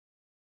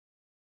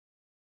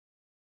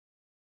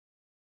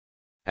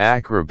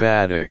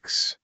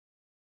acrobatics,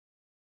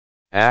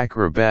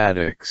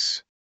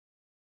 acrobatics,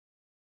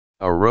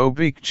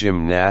 aerobic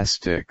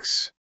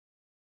gymnastics,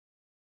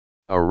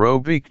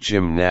 aerobic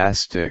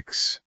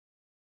gymnastics,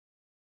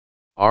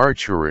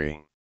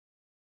 archery,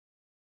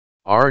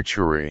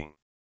 archery,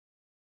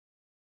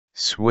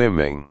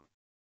 swimming,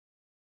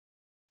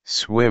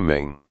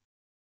 swimming,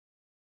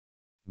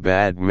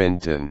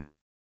 badminton,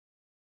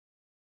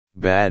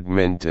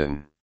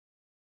 badminton,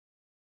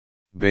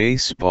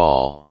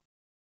 baseball,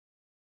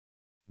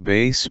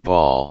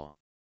 baseball,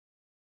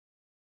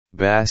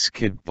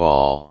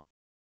 basketball,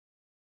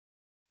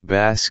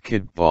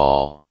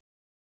 basketball,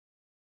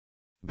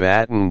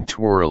 baton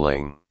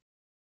twirling,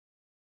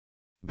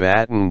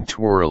 baton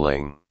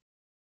twirling,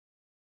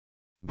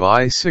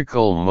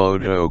 bicycle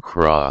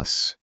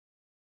motocross,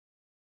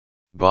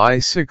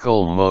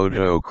 bicycle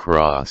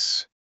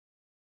motocross,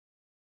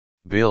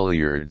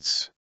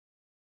 billiards,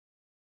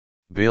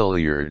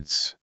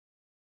 billiards,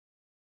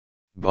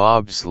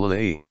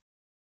 bobsleigh,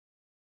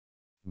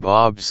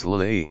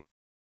 bobsleigh,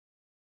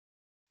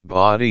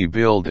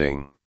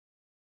 bodybuilding,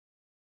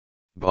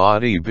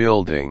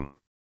 bodybuilding,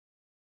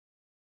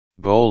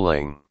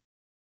 bowling,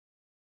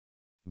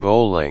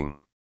 bowling,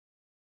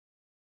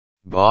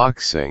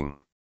 boxing,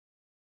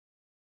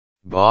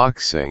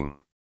 boxing,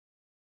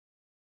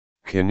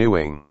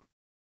 canoeing,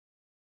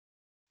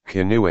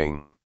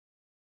 canoeing,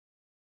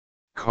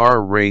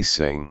 car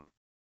racing,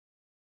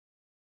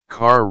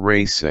 car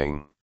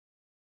racing,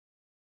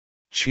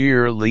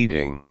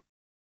 cheerleading,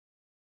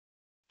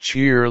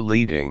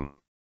 cheerleading,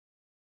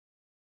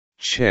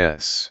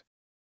 chess,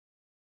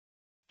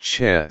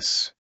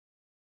 chess,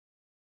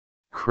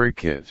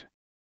 cricket,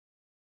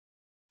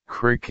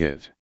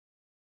 cricket,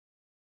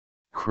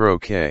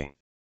 croquet,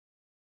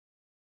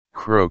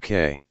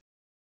 croquet,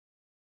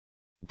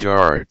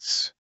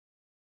 darts,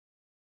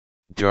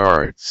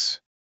 darts,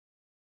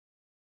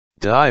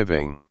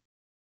 diving,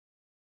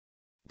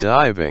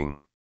 diving,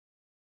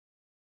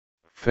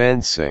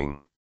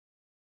 fencing,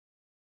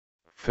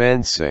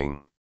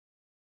 fencing,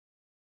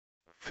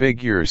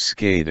 figure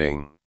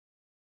skating,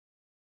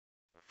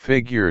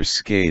 figure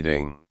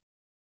skating,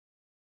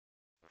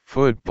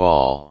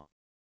 football,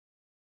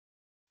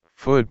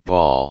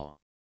 football,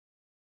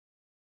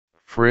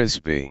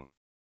 frisbee,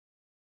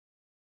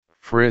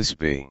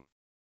 frisbee,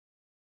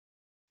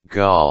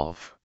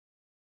 golf,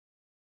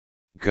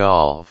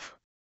 golf,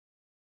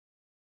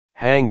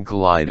 hang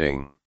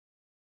gliding,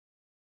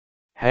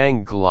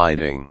 hang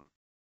gliding,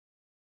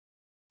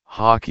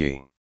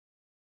 hockey,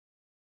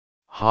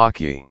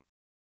 hockey,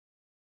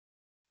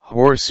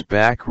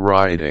 horseback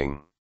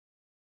riding,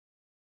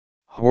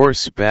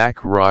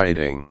 horseback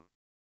riding,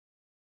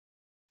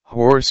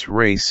 horse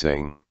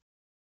racing,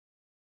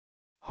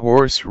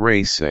 horse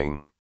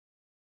racing,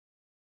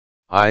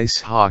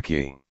 ice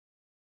hockey,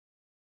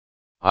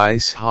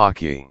 ice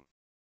hockey,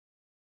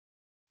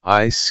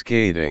 ice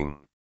skating,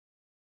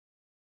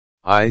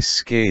 ice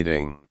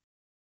skating,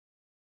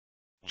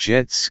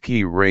 jet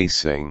ski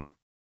racing,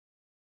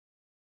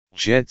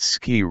 jet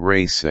ski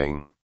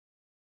racing,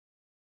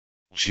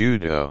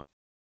 judo,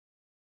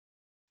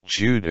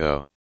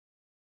 judo,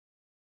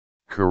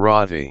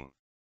 karate,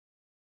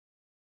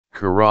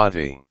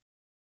 karate,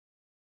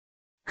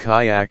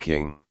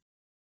 kayaking,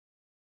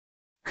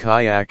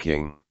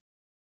 kayaking,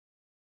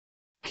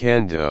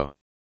 kendo,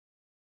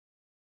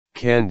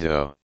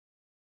 kendo,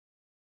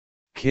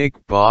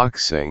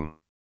 kickboxing,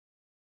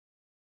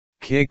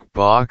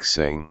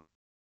 kickboxing,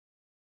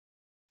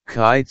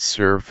 kite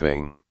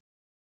surfing,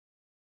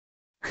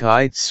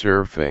 kite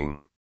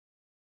surfing,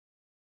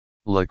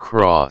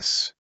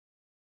 lacrosse,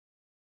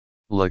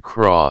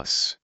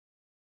 lacrosse,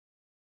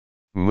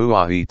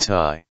 muay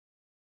thai,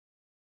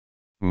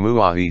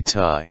 muay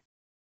thai,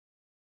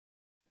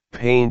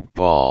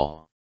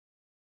 paintball,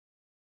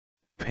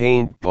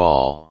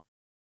 paintball,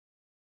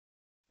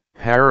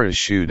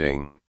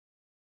 parachuting,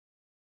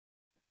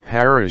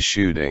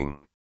 parachuting,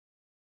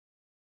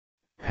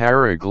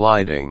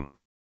 paragliding,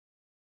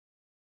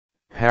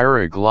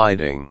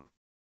 paragliding,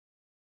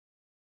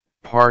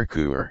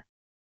 parkour,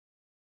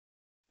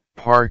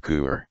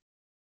 parkour,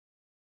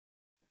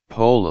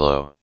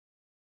 polo,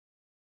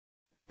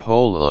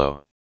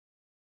 polo,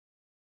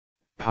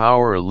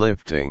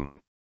 powerlifting,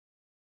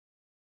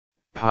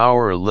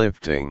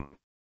 powerlifting,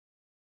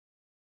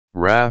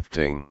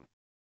 rafting,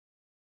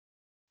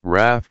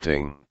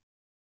 rafting,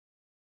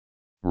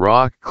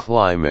 rock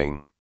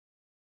climbing,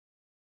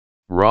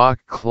 rock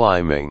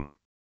climbing,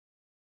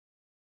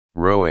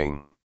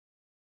 rowing,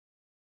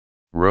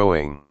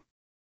 rowing,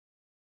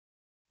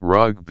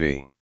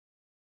 rugby,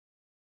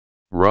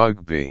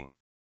 rugby,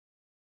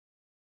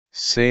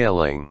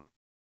 sailing,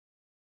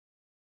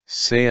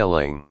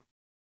 sailing,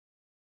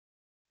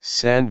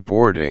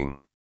 sandboarding,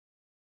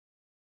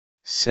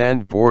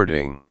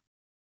 sandboarding,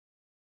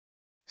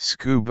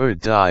 scuba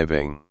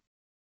diving,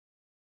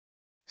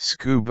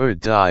 scuba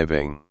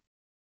diving,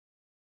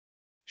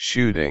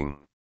 shooting,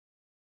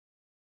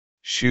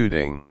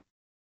 shooting,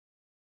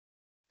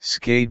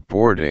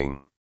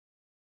 skateboarding,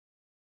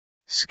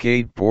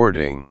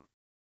 skateboarding,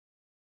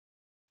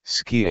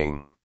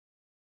 skiing,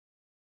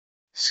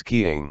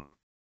 skiing,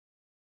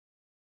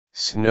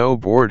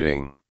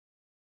 snowboarding,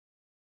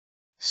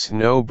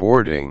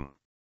 snowboarding,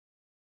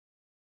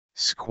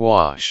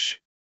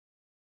 squash,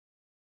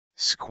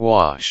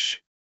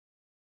 squash,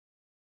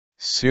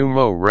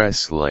 sumo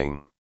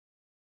wrestling,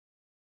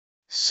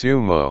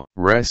 sumo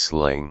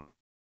wrestling,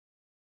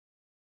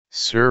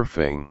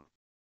 surfing,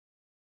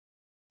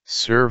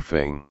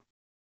 surfing,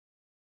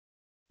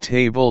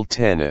 table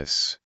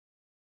tennis,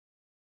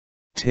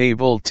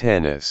 table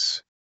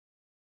tennis,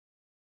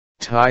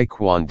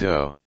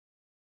 taekwondo,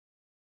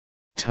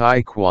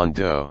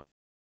 taekwondo,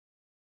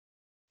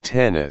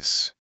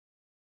 tennis,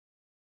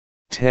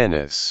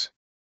 tennis,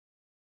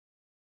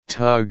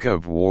 tug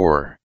of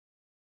war,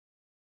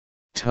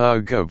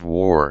 tug of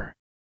war,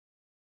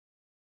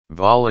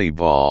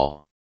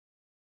 volleyball,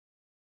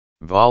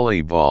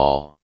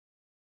 volleyball,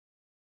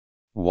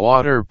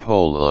 water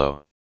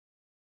polo,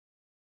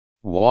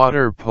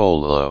 water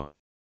polo,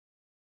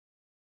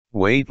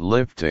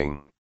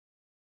 weightlifting,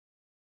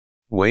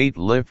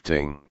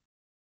 weightlifting,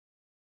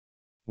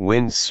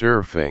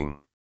 windsurfing,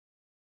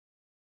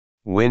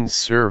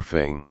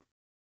 windsurfing,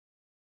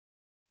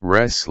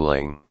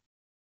 wrestling,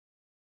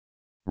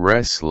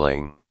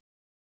 wrestling,